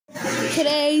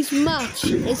Today's match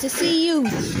is the CU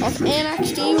of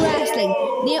NXG Wrestling,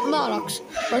 Nate Maddox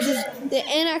versus the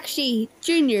NXG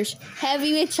Juniors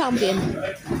Heavyweight Champion,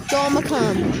 John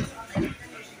McCann.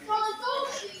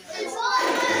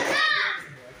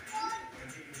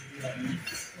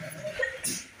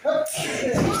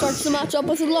 Starts the match up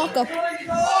with a lockup.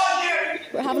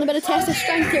 We're having a bit of test of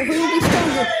strength here. Who will be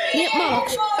stronger? Nate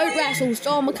Maddox out-wrestles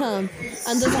John McCann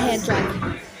and does a head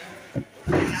drag.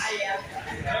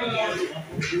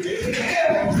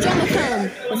 John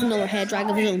McCann with another head drag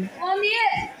of his own. On the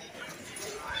it!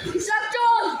 It's up,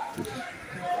 John!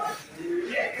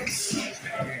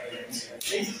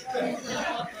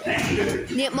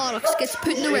 Nate Maddox gets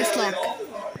put in the wrist lock.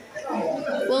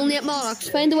 Will Nate Maddox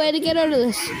find a way to get out of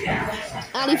this?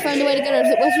 And he found a way to get out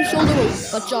of it with his shoulder roll,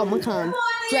 but John McCann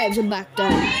drives him back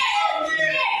down.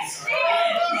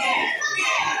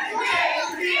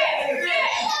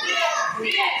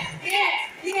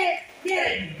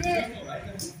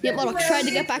 Nate Maddox tried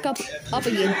to get back up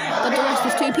again, but the rest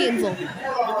was too painful.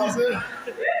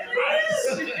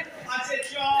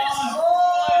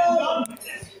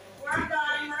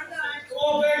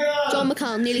 John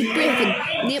McCann nearly breaking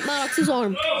Nate Maddox's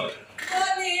arm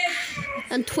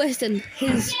and twisting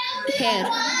his head.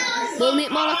 Will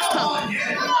Nate Maddox tap?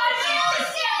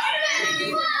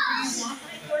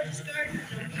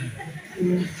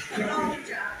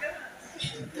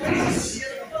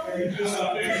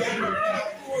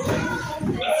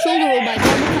 Shoulder roll by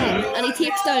John McCann, and he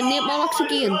takes down Nate Maddox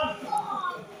again.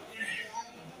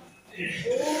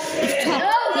 He's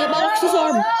tapped Nate Maddox's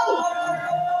arm.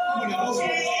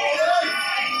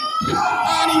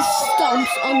 And he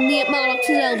stomps on Nate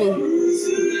Maddox's elbow.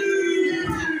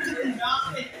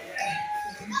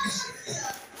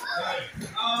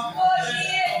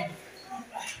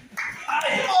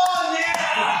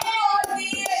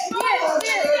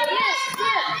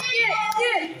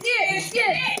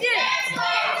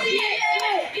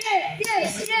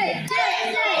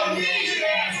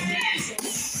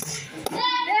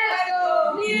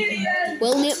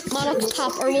 Will Nate Maddox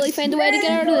tap, or will he find a way to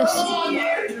get out of this?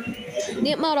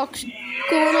 Nate Maddox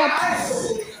going up,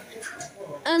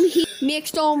 and he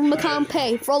makes John McCann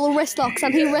pay for all the wrist locks,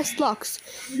 and he wrist locks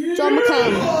John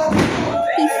McCann.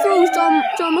 He throws John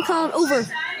McCann over,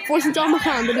 forcing John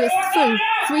McCann to do a full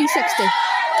 360.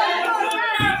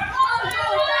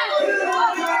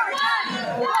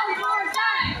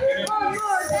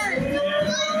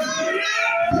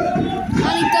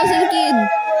 And he does it again,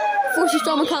 forces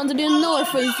John McCann to do another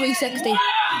full 360.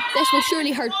 This will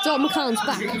surely hurt John McCann's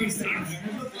back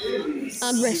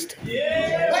and wrist.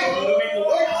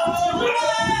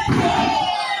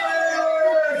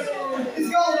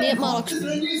 Nate Maddox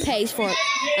pays for it,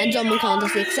 and John McCann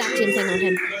does the exact same thing on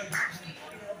him.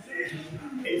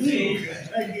 Nate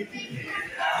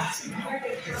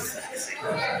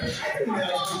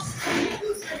Maddox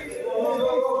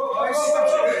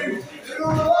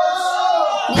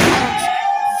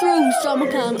throws John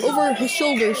McCann over his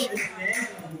shoulders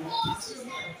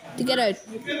to get out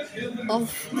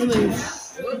of the move.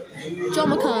 John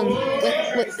McCann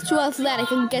with too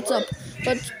athletic and gets up,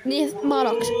 but Nate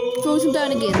Maddox throws him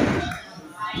down again.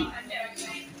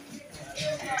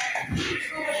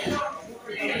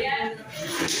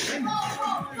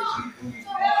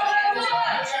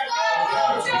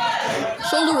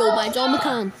 Shoulder roll by John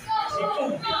McCann.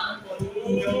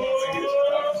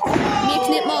 Makes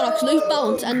Nate Maddox lose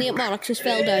balance, and Nate Maddox just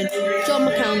fell down. John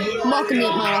McCann mocking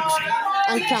Nate Maddox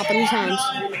and clapping his hands.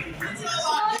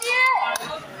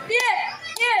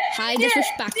 High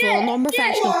disrespectful and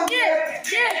unprofessional.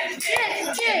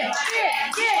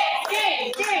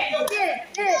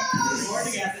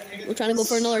 We're trying to go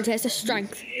for another test of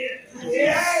strength.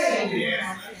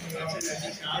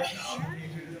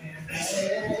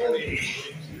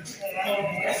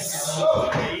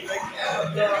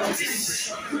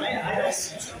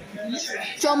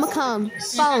 John McCann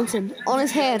balancing on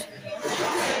his head.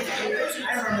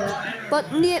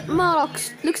 But Nate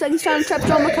Maddox looks like he's trying to trap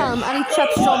John McCann, and he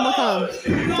traps John McCann.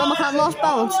 John McCann lost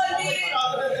balance.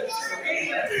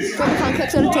 John McCann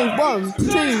kicks out at 2. 1, 2.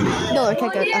 Another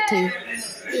kick out at 2.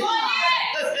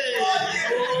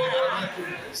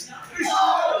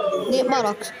 Nate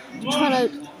Maddox trying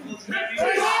to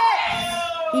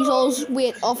use all his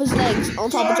weight off his legs on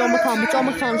top of John McCann, but John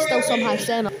McCann is still somehow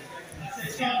staying up.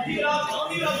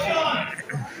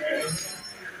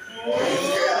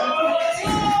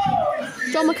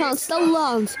 John McCann still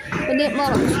lands, but Nate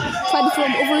Maddox tried to throw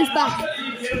him over his back.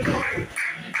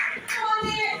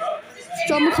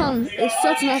 John McCann is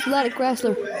such an athletic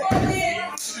wrestler.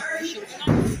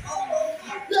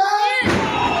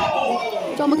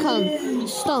 John John McCann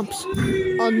stomps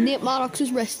on Nate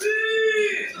Maddox's wrist.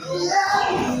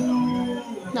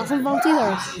 Nothing fancy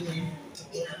there.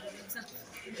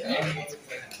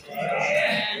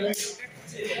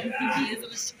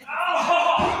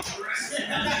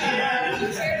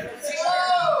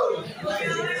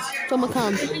 John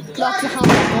McCann locks the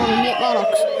hand on Nate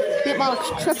Maddox. Nate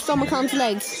Maddox trips John McCann's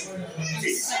legs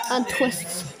and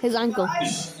twists his ankle.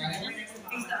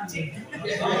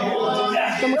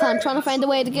 John McCann trying to find a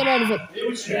way to get out of it.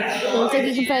 Don't think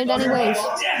he can find any ways.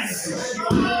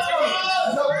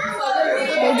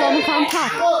 Will John McCann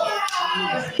tap?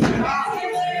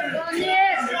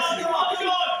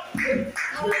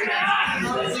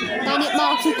 Now Nate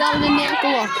Maddox is down in the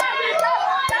ankle lock.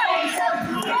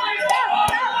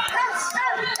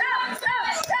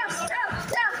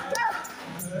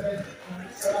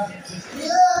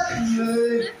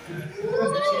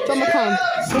 John McCann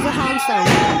does a handstand,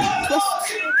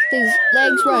 twists his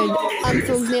legs round and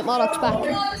throws Nate Maddox back.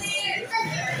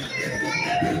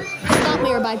 Snap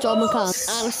mirror by John McCann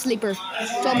and a sleeper.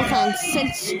 John McCann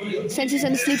cinches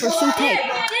in the sleeper so tight.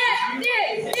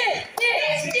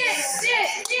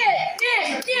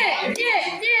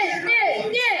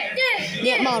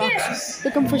 Nate Maddox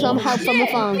looking for some help from the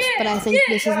fans, but I think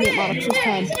this is Nate Maddox's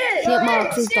time. Nate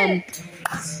Maddox is done.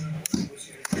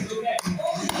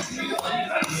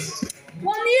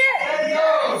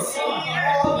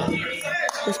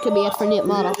 This could be it for Nate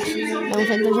Maddox. I don't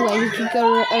think there's a way he can get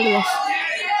out of this.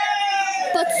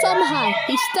 But somehow,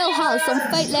 he still has some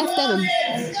fight left in him.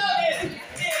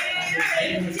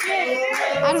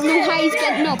 I don't know how he's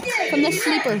getting up from this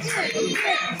sleeper.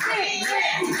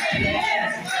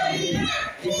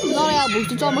 A lot of elbows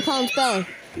to John McCann's belly.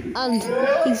 And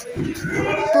he's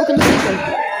broken the sleeper.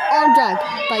 Arm drag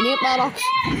by Nate Maddox.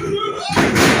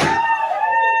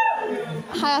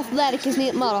 How athletic is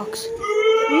Nate Maddox?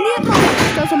 Nate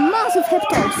Maddox does a massive hip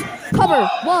toss. Cover.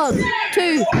 1,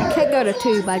 2. Kick out of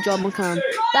 2 by John McCann.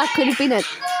 That could have been it.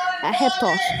 A hip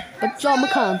toss. But John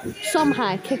McCann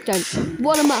somehow kicked out.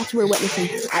 What a match we're witnessing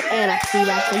at NXG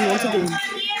Wrestling once again.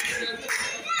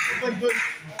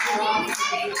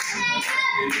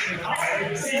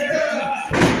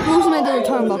 Throws him into the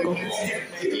turnbuckle.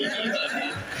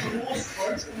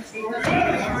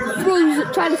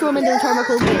 Tried to throw him into the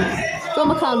turnbuckle again. John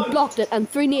McCann blocked it and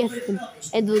threw Nathan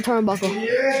into the turnbuckle.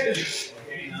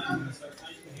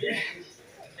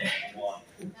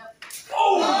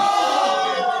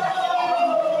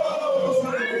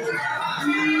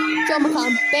 John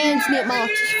McCann bends Nate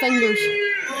Maddox's fingers.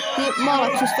 Nate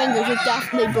Maddox's fingers are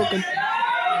definitely broken.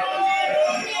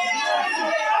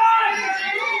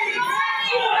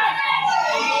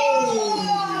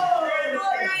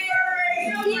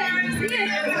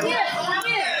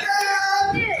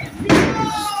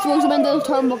 Throws him into the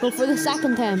turnbuckle for the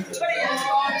second time.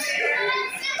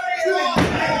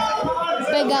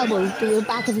 Big elbow to the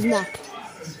back of his neck.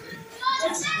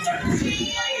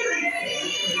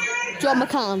 John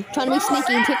McCann trying to be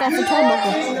sneaky and take off the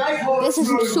turnbuckle. This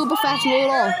isn't so professional at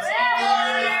all.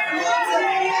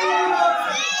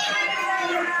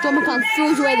 John McCann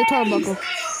throws away the turnbuckle.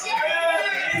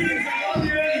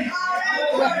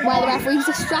 While the referee's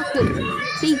distracted,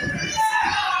 he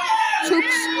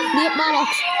chokes Nate Maddox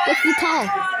with the towel.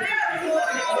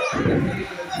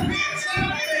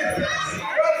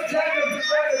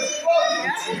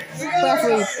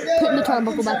 Referee putting the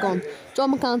turnbuckle back on.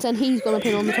 John McCann saying he's going to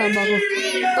pin on the turnbuckle,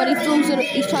 but he throws it.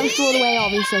 He's trying to throw it away,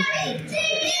 obviously,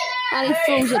 and he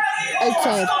throws it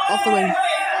outside off the ring.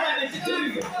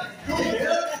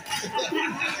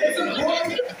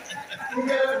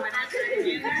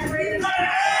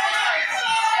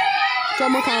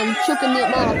 John McCann choking Nate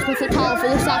Maddox with the towel for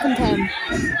the second time.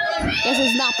 This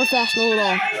is not professional at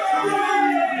all.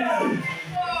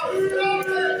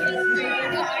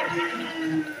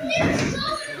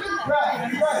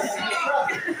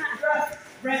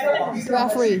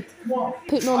 Referee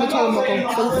putting on the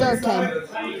turnbuckle for the third time.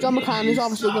 John McCann is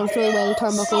obviously going to throw away the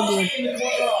turnbuckle again.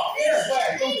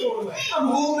 I'm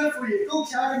holding it for you. Go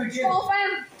check him again.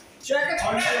 Check it.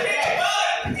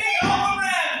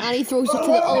 And he throws it to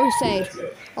the other side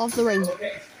of the ring.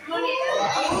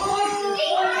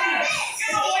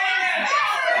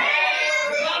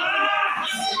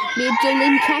 Made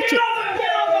Jolene catch it.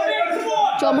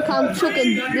 John McCann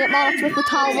choking Nate Maddox with the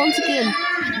towel once again.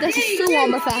 This is so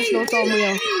unprofessional, it's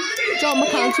unreal. John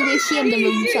McCann should be ashamed of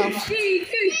himself.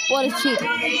 What a cheat.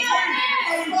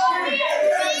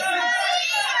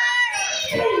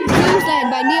 Closed down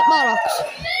by Nate Maddox.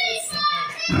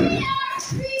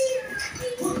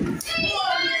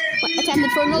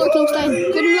 Attempted for another close down.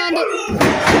 Couldn't land it.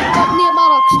 But Nate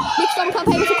Maddox makes John McCann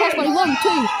pay with a crossbody. 1,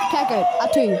 2. Check out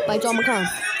at 2 by John McCann.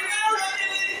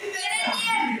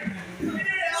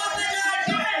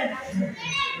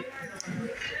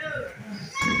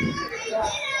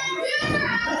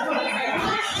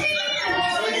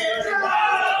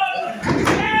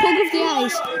 Poke of the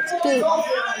eyes to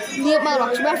Nate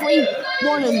Maddox. Referee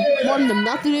warned them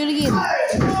not to do it again.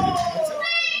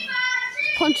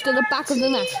 Punch to the back of the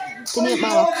neck to Nate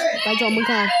Maddox by John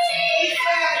McCann.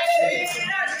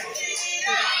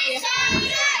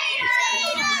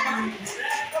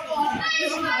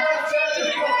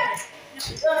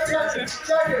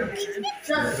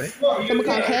 John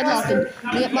McCann headlocking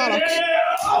Nate Maddox.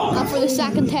 And for the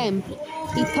second time,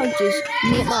 he punches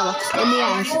Nate Maddox in the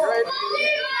eyes.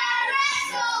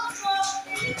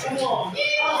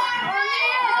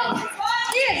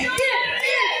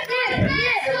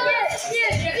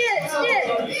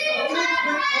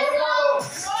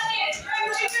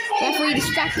 Referee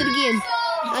distracted again,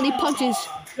 and he punches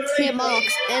Nate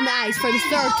Maddox in the eyes for the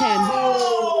third time.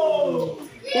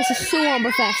 This is so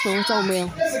unprofessional, it's unreal.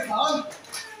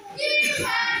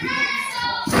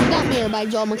 Snapmare by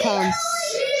John McCann.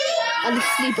 And the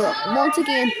sleeper. Once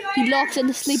again, he locks in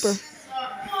the sleeper.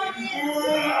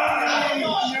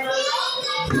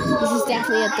 This is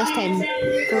definitely it this time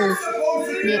for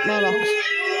Nate Maddox.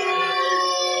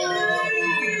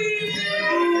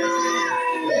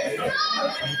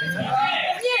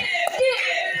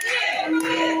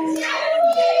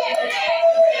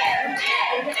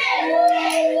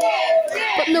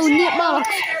 But no, Nate Maddox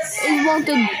is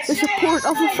wanting the support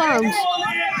of the fans.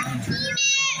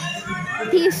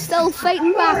 He is still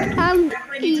fighting back, and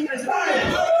he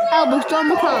elbows John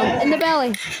McCann in the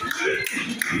belly.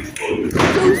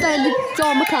 Goes down to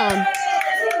John McCann.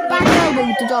 Back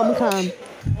elbow to John McCann.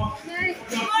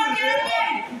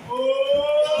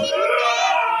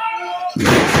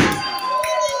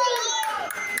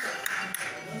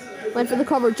 Went for the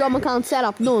cover. John McCann set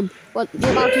up, knowing what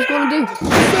Nate Maddox is going to do.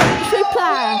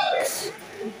 Suplex.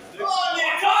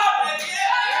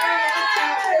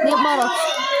 Nate Maddox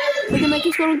looking like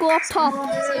he's going to go up top.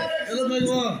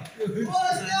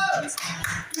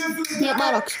 Nate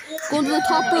Maddox going to the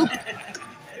top rope.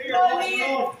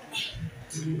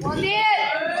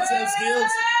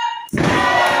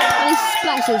 And he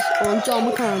splashes on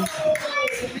John McCann.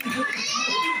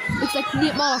 Looks like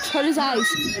Nate Maddox hurt his eyes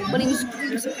when he was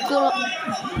going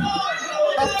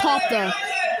up top there.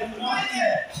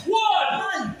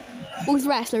 Both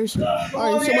wrestlers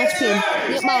are in so much pain.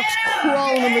 Nate Maddox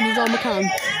crawling over to John McCann.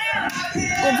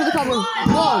 Going for the cover. 1,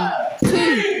 2.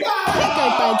 Kick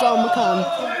out by John McCann.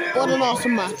 What an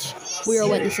awesome match we are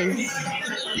witnessing.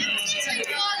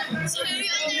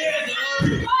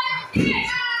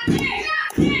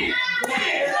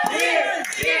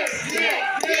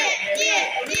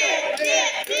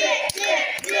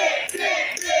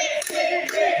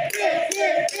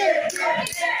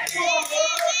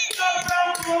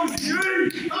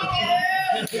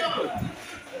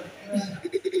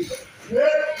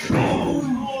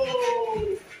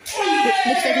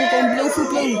 Looks like we're going blow for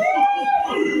blow.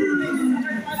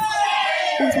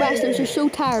 These wrestlers are so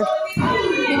tired.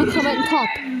 They will come out on top.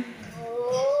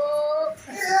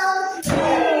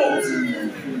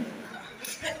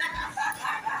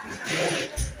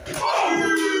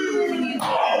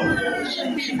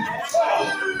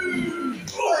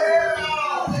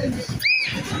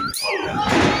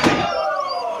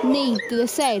 Knee to the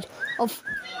side of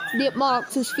Nate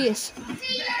Maddox's face.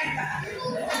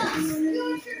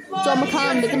 John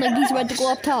McCann looking like he's ready to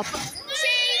go up top.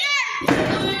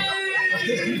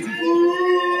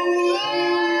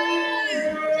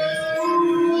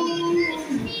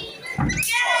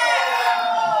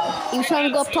 He was trying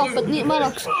to go up top, but Nate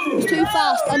Maddox was too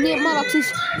fast, and Nate Maddox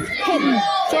is hitting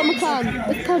John McCann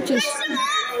with punches.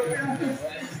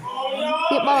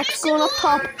 Nate Maddox going up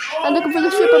top and looking for the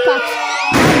superplex.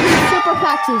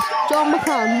 Superplexes John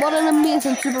McCann. What an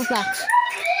amazing superplex.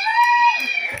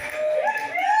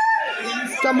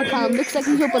 John McCann looks like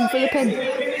he's open for the pin.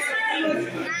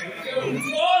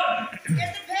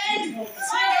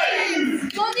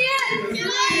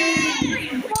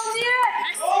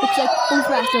 Looks like both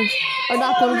wrestlers are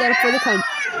not going to get it for the count.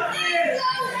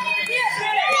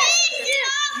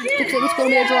 Looks like it's going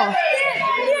to be a draw.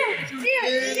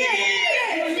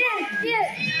 Hit.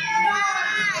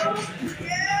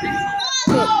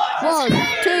 1,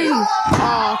 2.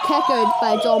 Kick out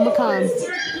by John McCann.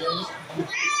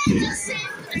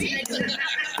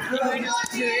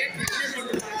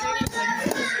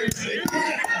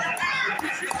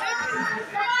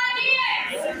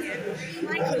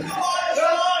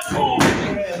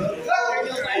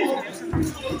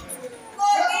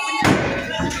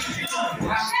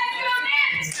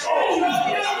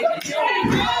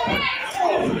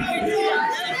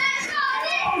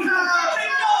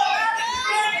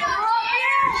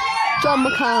 John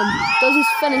McCann does his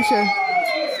finisher.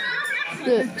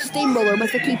 The steamroller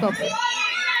with the keep up.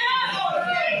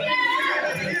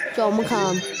 John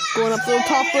McCann going up to the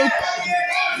top rope.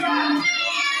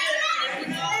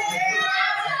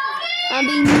 And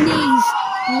he knees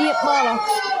Maddox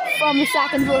from the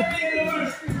second rope.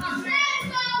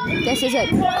 This is it.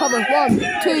 Cover. 1,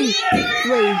 2,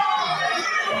 3.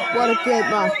 What a great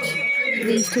match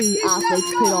these two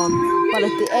athletes put on. But at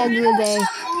the end of the day,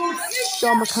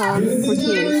 John McCann retains the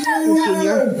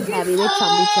Junior Heavyweight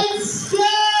Championship.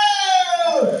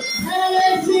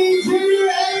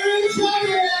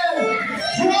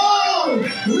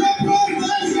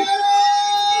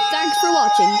 Thanks for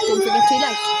watching. Don't forget to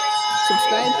like,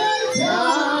 subscribe,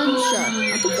 and share.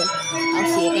 I'll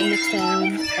see you again next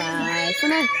time. Bye for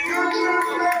now.